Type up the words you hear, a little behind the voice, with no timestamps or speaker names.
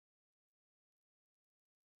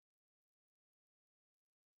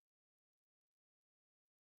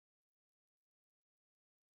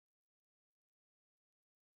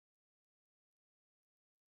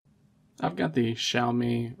I've got the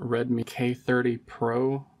Xiaomi Redmi K30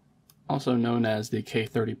 Pro, also known as the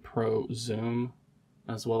K30 Pro Zoom,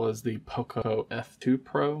 as well as the POCO F2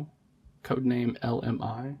 Pro, codename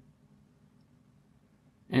LMI.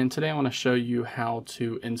 And today I want to show you how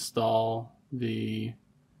to install the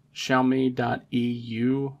Xiaomi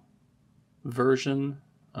EU version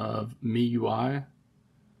of MIUI,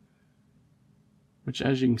 which,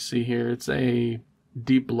 as you can see here, it's a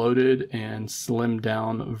deep loaded and slimmed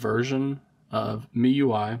down version of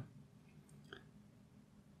MIUI.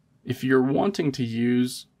 If you're wanting to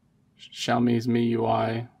use Xiaomi's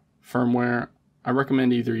MIUI firmware, I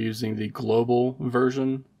recommend either using the global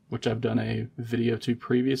version, which I've done a video to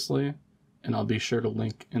previously, and I'll be sure to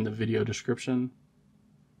link in the video description,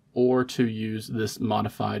 or to use this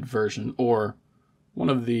modified version, or one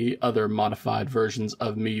of the other modified versions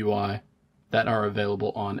of MIUI that are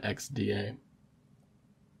available on XDA.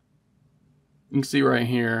 You can see right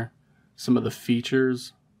here some of the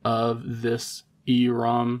features of this EU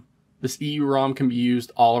ROM. This EU ROM can be used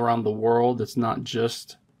all around the world. It's not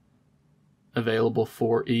just available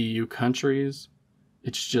for EU countries.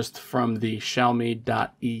 It's just from the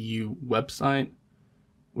Xiaomi.eu website,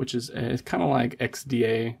 which is it's kind of like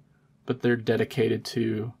XDA, but they're dedicated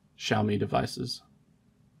to Xiaomi devices.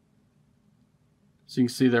 So you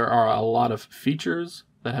can see there are a lot of features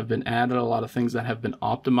that have been added, a lot of things that have been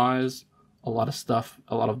optimized, a lot of stuff,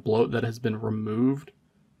 a lot of bloat that has been removed.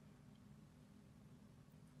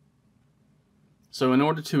 So in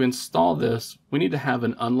order to install this, we need to have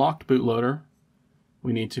an unlocked bootloader.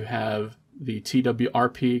 We need to have the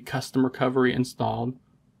TWRP custom recovery installed,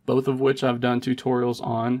 both of which I've done tutorials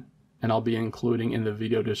on, and I'll be including in the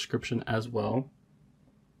video description as well.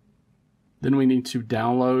 Then we need to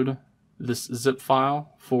download this zip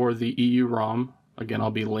file for the EU ROM. Again, I'll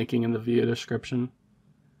be linking in the video description.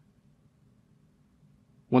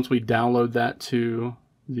 Once we download that to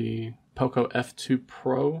the POCO F2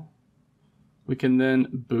 Pro, we can then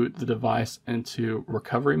boot the device into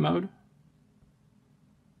recovery mode.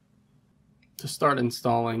 To start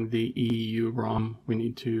installing the EU ROM, we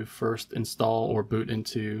need to first install or boot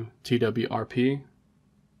into TWRP.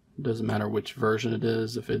 It doesn't matter which version it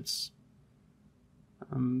is, if it's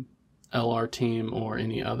LR Team or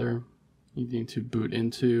any other. You need to boot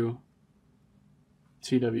into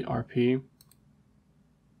TWRP.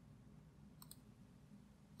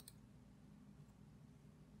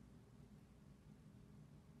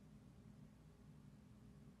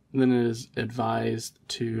 Then it is advised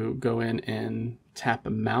to go in and tap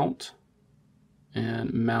mount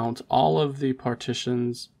and mount all of the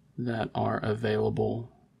partitions that are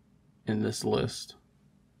available in this list.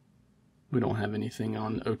 We don't have anything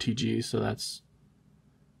on OTG, so that's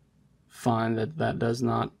fine that that does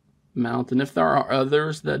not mount. And if there are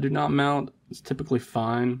others that do not mount, it's typically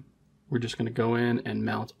fine. We're just going to go in and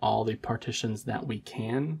mount all the partitions that we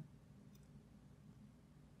can.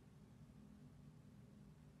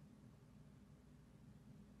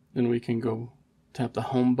 Then we can go tap the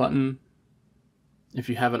home button. If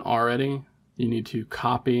you haven't already, you need to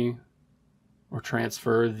copy or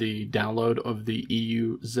transfer the download of the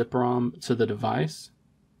EU zip ROM to the device.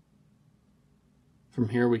 From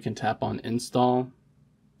here we can tap on install,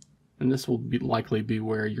 and this will likely be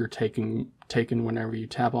where you're taken whenever you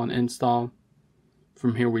tap on install.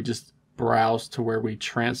 From here we just browse to where we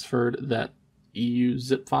transferred that EU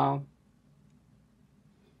zip file.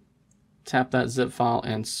 Tap that zip file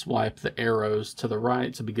and swipe the arrows to the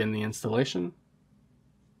right to begin the installation.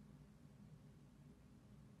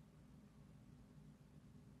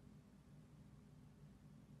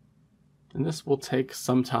 And this will take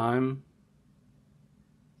some time.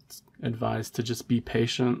 It's advised to just be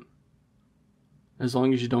patient. As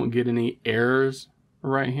long as you don't get any errors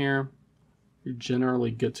right here, you're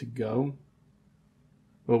generally good to go.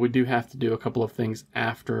 But we do have to do a couple of things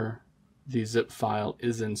after the zip file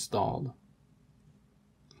is installed.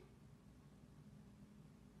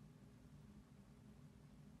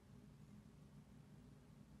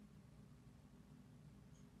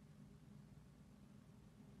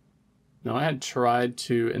 Now, I had tried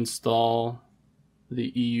to install the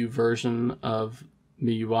EU version of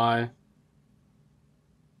MIUI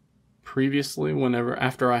previously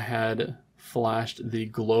after I had flashed the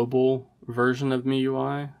global version of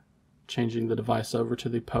MIUI, changing the device over to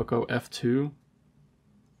the POCO F2.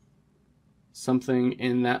 Something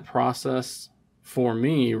in that process for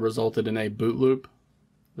me resulted in a boot loop.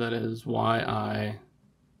 That is why I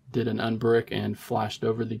did an unbrick and flashed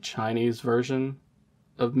over the Chinese version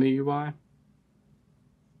of MIUI.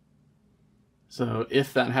 So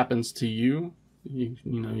if that happens to you,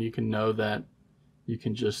 you can know that you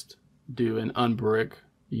can just do an unbrick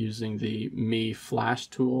using the Mi Flash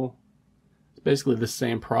tool. It's basically the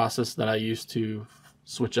same process that I used to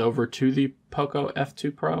switch over to the POCO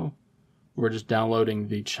F2 Pro. We're just downloading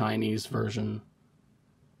the Chinese version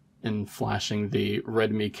and flashing the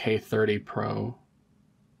Redmi K30 Pro.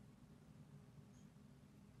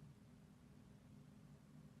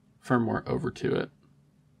 Firmware over to it.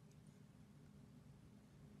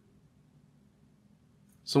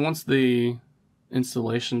 So once the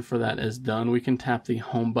installation for that is done, we can tap the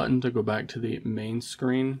home button to go back to the main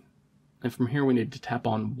screen. And from here we need to tap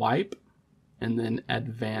on wipe and then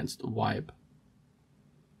advanced wipe.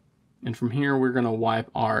 And from here we're going to wipe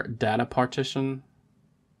our data partition.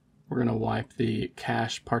 We're going to wipe the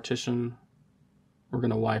cache partition. We're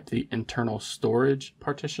going to wipe the internal storage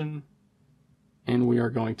partition. And we are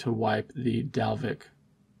going to wipe the Dalvik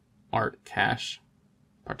art cache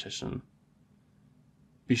partition.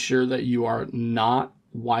 Be sure that you are not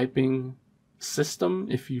wiping system.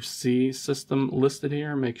 If you see system listed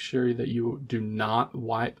here, make sure that you do not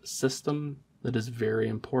wipe system. That is very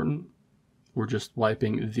important. We're just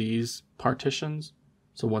wiping these partitions.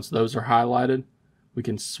 So once those are highlighted, we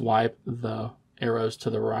can swipe the arrows to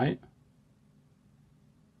the right.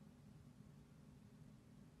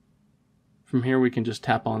 From here, we can just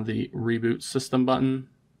tap on the Reboot System button.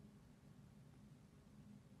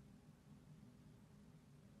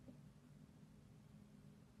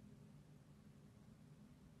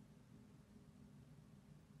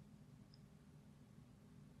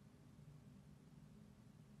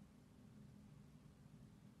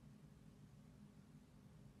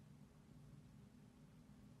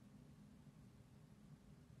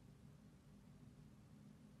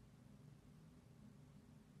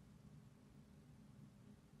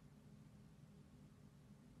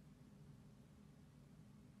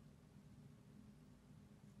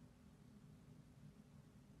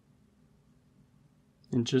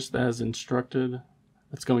 And just as instructed,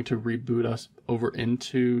 that's going to reboot us over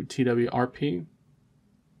into TWRP.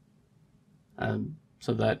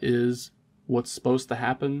 So that is what's supposed to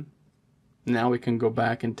happen. Now we can go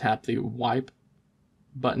back and tap the wipe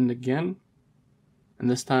button again. And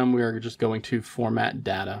this time we are just going to format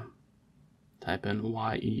data. Type in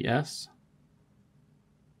YES.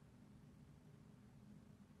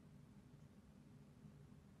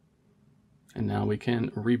 And now we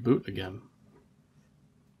can reboot again.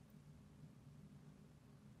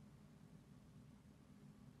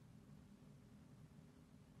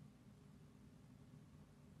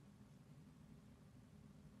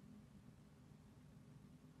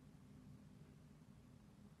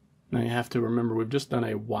 Now you have to remember we've just done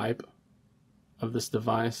a wipe of this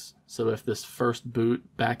device, so if this first boot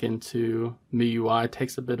back into MIUI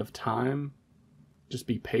takes a bit of time, just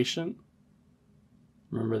be patient.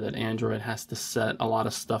 Remember that Android has to set a lot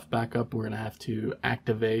of stuff back up. We're going to have to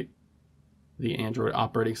activate the Android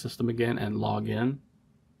operating system again and log in.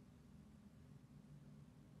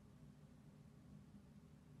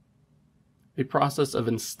 The process of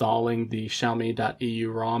installing the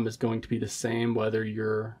Xiaomi.eu ROM is going to be the same whether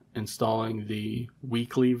you're installing the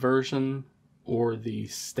weekly version or the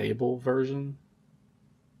stable version.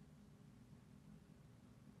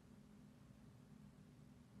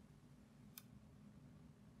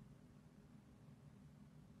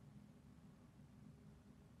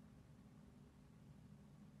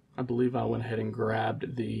 I believe I went ahead and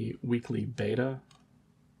grabbed the weekly beta.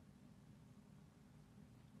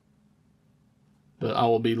 But I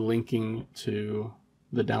will be linking to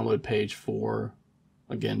the download page for,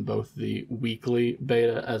 again, both the weekly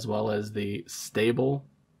beta as well as the stable.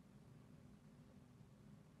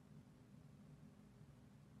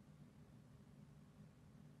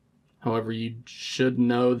 However, you should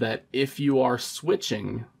know that if you are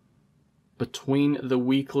switching between the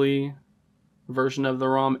weekly version of the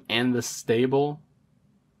ROM and the stable,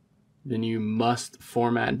 then you must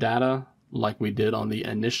format data like we did on the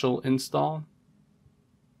initial install.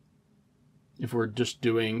 If we're just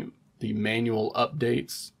doing the manual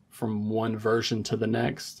updates from one version to the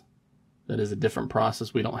next, that is a different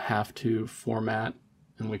process. We don't have to format,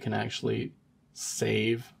 and we can actually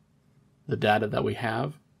save the data that we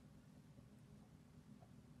have.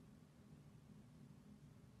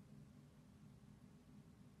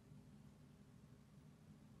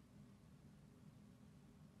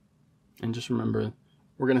 And just remember,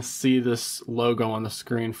 we're going to see this logo on the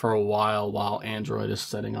screen for a while Android is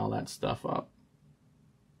setting all that stuff up.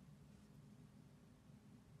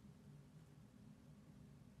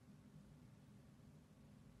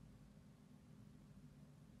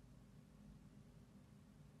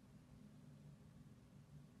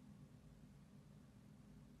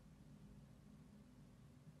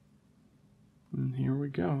 And here we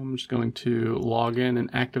go. I'm just going to log in and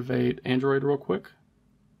activate Android real quick,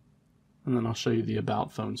 and then I'll show you the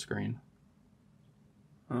About phone screen.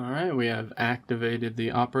 Alright, we have activated the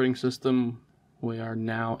operating system. We are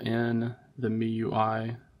now in the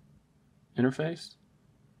MIUI interface.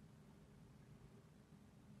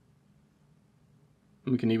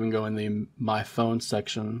 We can even go in the My Phone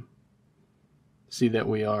section, see that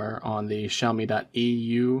we are on the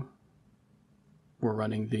Xiaomi.eu. We're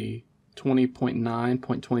running the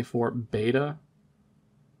 20.9.24 beta,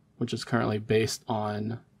 which is currently based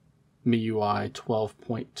on MIUI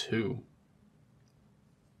 12.2.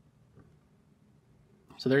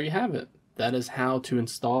 So there you have it. That is how to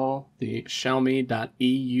install the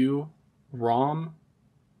Xiaomi.eu ROM,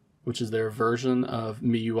 which is their version of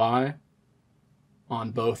MIUI,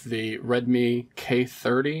 on both the Redmi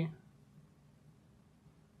K30,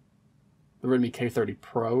 the Redmi K30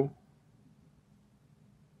 Pro,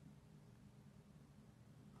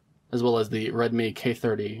 as well as the Redmi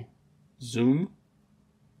K30 Zoom,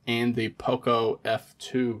 and the POCO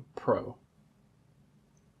F2 Pro.